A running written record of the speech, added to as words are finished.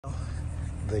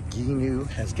the Gheenoe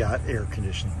has got air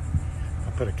conditioning.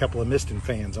 I put a couple of misting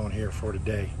fans on here for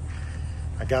today.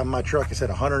 I got in my truck, it said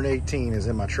 118 is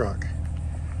in my truck.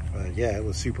 But yeah, it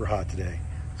was super hot today.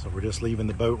 So we're just leaving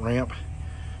the boat ramp.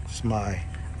 It's my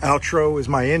outro, is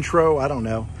my intro, I don't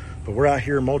know. But we're out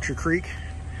here in Moultrie Creek,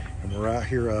 and we're out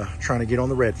here trying to get on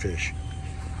the redfish.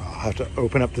 I'll have to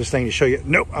open up this thing to show you.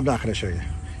 Nope, I'm not gonna show you.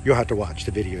 You'll have to watch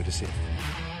the video to see it.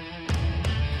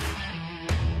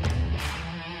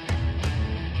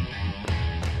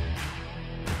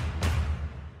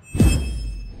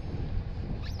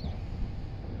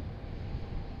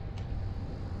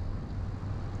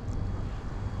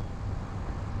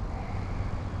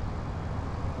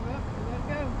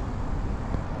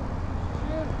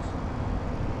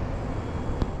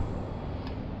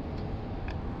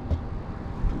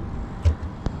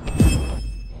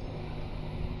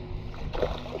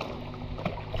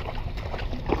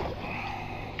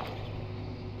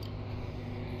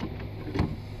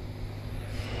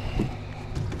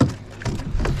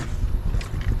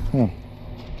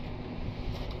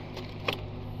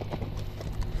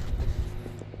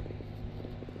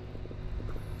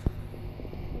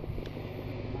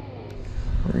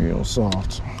 Real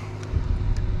soft.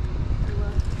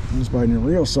 He's biting it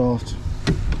real soft.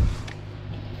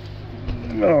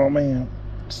 Oh man,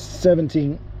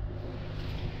 17.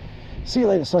 See you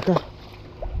later, sucker.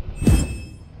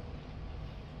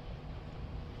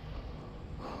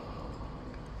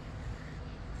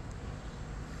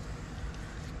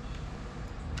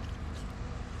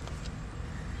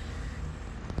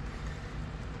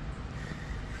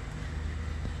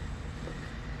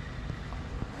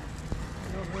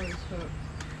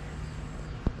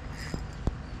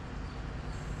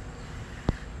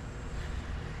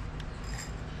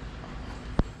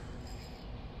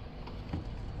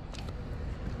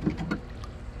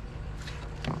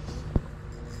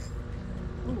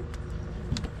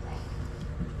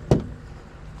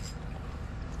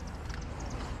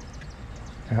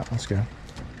 Yeah, let's go.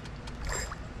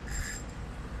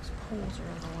 These poles are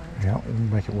in the way. Yeah, we'll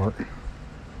make it work.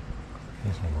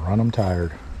 Just run them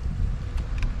tired.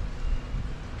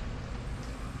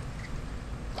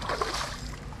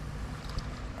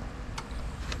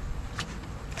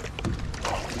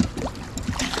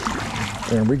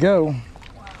 There we go.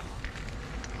 Wow.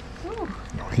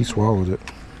 Oh, he swallowed it.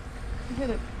 He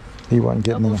hit it. He wasn't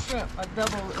getting Double the shrimp, a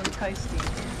double enticed him.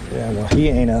 Yeah, well, he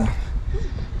ain't a.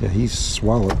 Yeah, he's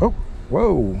swallowed. Oh,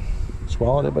 whoa.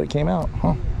 Swallowed it, but it came out,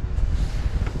 huh?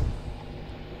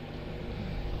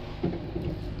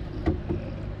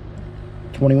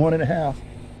 .21.5.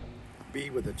 B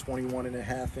with a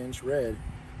 21.5-inch red.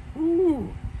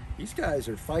 Ooh, these guys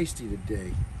are feisty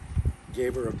today.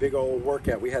 Gave her a big old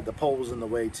workout. We had the poles in the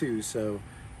way too, so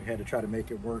we had to try to make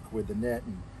it work with the net,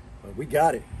 but we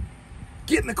got it.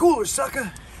 Get in the cooler,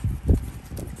 sucker.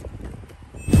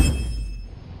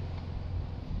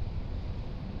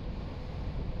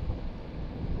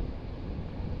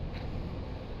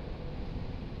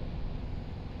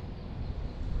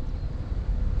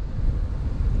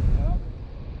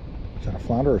 Is that a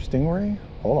flounder or a stingray?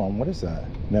 Hold on, what is that?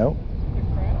 No.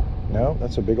 No,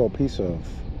 that's a big old piece of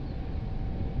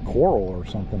coral or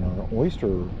something, or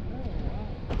oyster.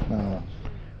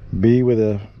 B with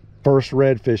a first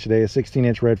redfish today, a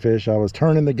 16-inch redfish. I was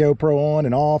turning the GoPro on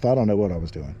and off. I don't know what I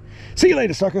was doing. See you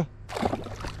later, sucker.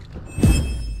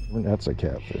 That's a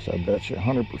catfish, I bet you,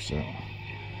 100%.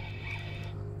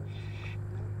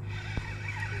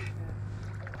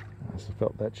 I just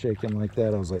felt that shaking like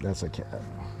that. I was like, that's a cat.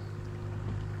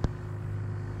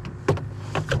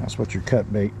 That's what your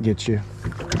cut bait gets you.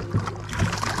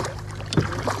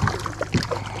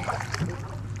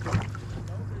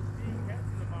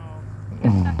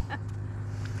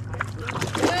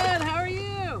 Good, how are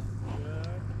you?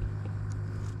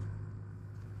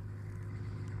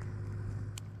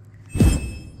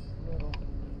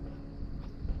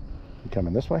 You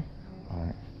coming this way? All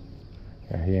right.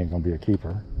 Yeah, he ain't gonna be a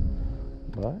keeper,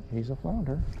 but he's a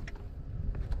flounder.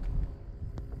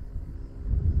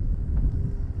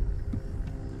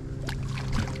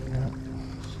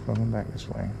 Going back this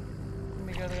way. Let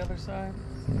me go the other side.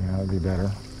 Yeah, that'd be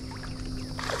better.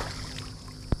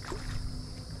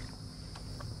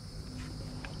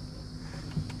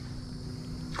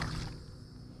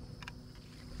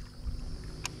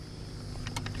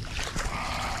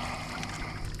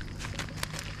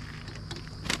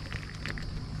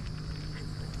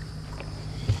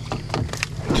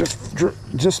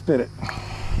 Just spit it.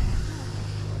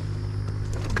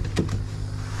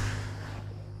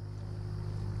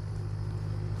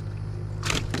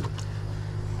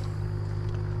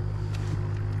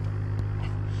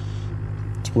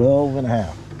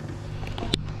 $12.5.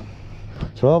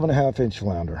 12.5-inch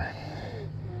flounder.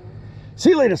 See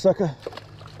you later, sucker.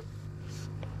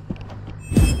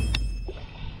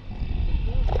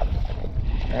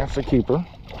 That's a keeper.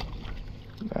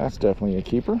 That's definitely a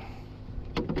keeper.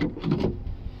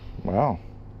 Wow.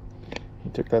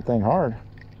 He took that thing hard.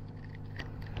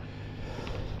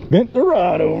 Bent the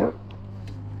rod over.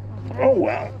 Oh,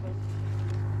 wow.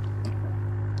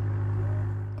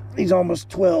 He's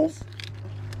almost 12.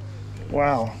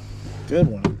 Wow. Good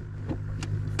one.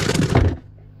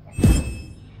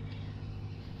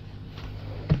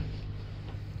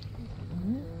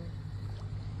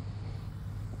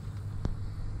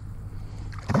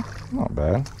 Not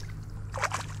bad.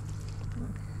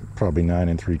 Probably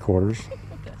 9 3/4.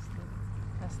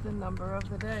 That's the number of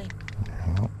the day.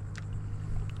 Yeah.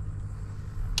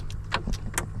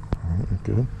 Alright,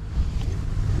 good.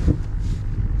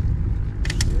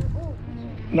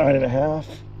 9.5.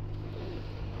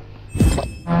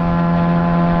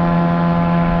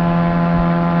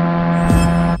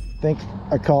 I think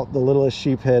I caught the littlest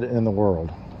sheephead in the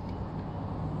world.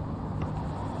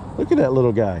 Look at that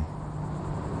little guy.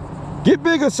 Get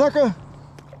bigger, sucker.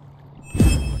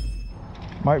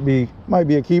 Might be a keeper. Might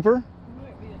be a 10.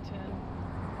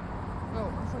 Oh,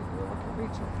 I thought you were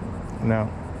reaching for it. No.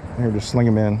 Here, just sling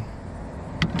him in.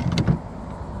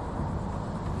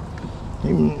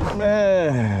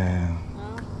 Man.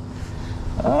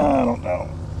 No? I don't know.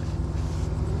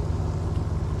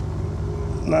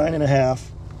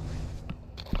 9.5.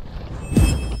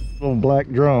 Little black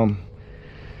drum.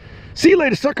 See you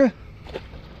later, sucker.